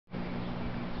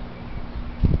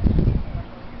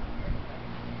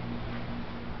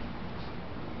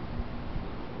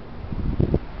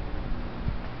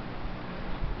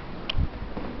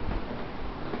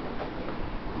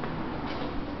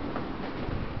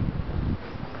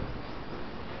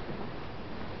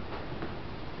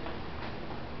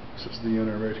This is the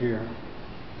unit right here.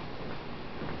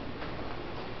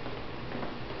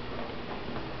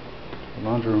 The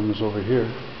laundry room is over here.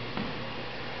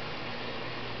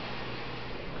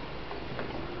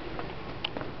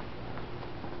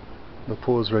 The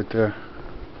pool is right there.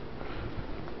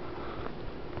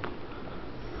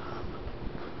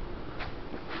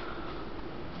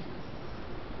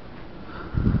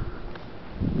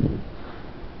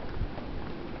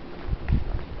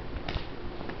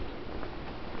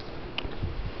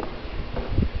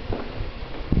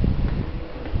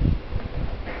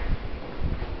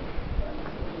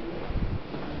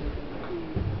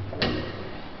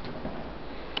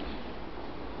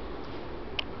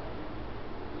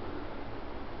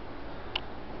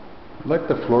 I like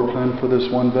the floor plan for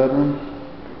this one bedroom.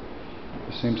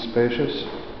 It seems spacious.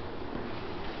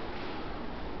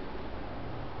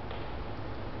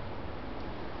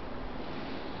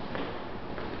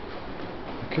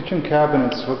 The kitchen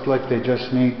cabinets look like they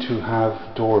just need to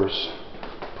have doors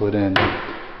put in.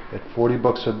 At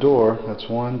 $40 a door, that's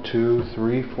 1, 2,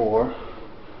 3, 4,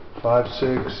 5,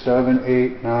 6, 7,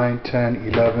 8, 9, 10,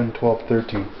 11, 12,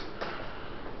 13.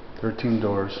 13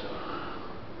 doors.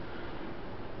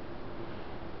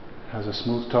 Has a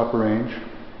smooth top range,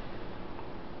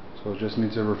 so it just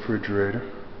needs a refrigerator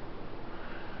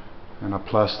and a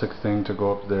plastic thing to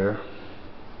go up there.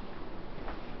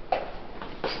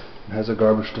 It has a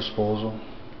garbage disposal.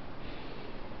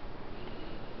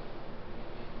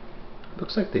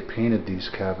 Looks like they painted these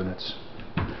cabinets.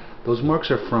 Those marks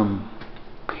are from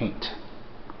paint.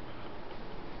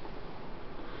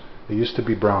 They used to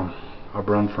be brown, a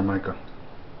brown Formica.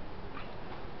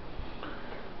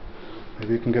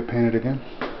 Maybe you can get painted again.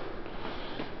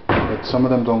 But some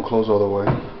of them don't close all the way,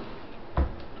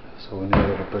 so we need a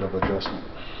little bit of adjustment.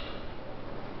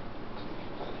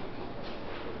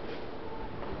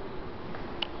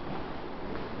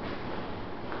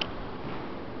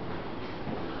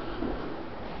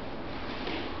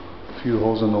 A few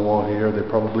holes in the wall here. They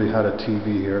probably had a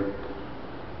TV here.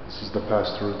 This is the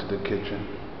pass-through to the kitchen.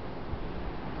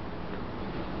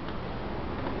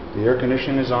 The air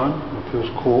conditioning is on. It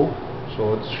feels cool.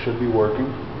 So it should be working.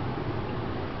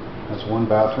 That's one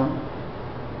bathroom.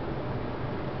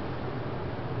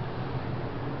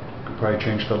 Could probably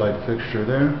change the light fixture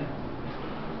there.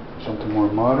 Something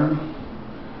more modern.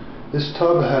 This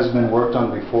tub has been worked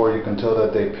on before. You can tell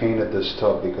that they painted this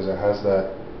tub because it has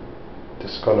that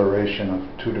discoloration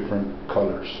of two different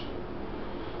colors.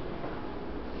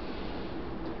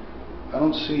 I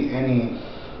don't see any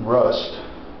rust.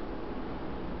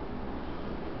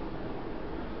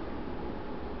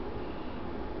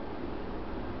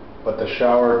 But the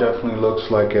shower definitely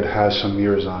looks like it has some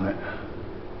years on it.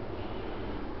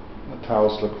 The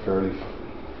towels look fairly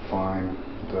fine.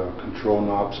 The control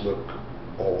knobs look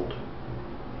old.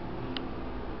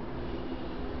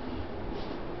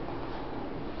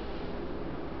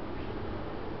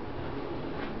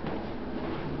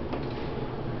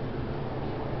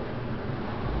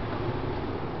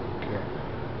 Okay.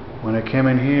 When I came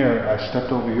in here, I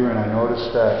stepped over here and I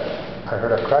noticed that I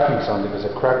heard a cracking sound because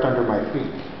it cracked under my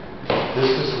feet. This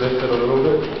is lifted a little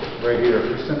bit right here.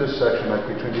 Just in this section, like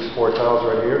between these 4 tiles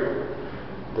right here,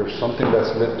 there's something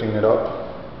that's lifting it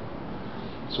up.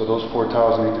 So those 4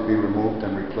 tiles need to be removed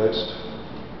and replaced.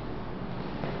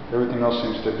 Everything else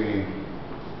seems to be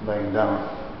laying down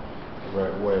the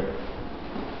right way.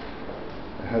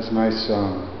 It has nice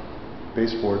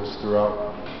baseboards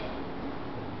throughout.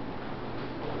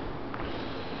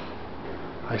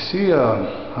 I see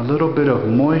a little bit of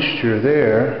moisture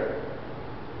there.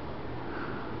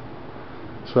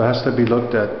 So it has to be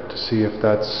looked at to see if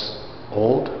that's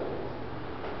old.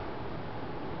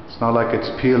 It's not like it's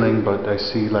peeling, but I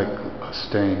see like a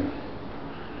stain.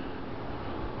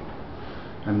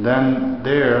 And then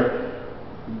there,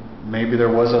 maybe there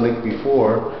was a leak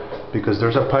before, because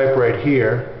there's a pipe right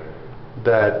here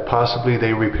that possibly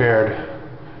they repaired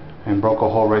and broke a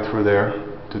hole right through there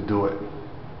to do it.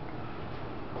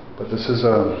 But this is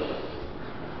a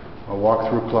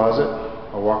walk-through closet.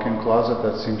 A walk-in closet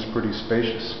that seems pretty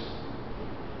spacious.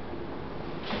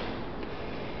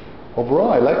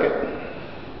 Overall, I like it.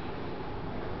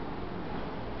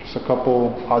 Just a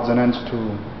couple odds and ends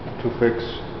to fix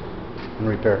and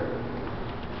repair.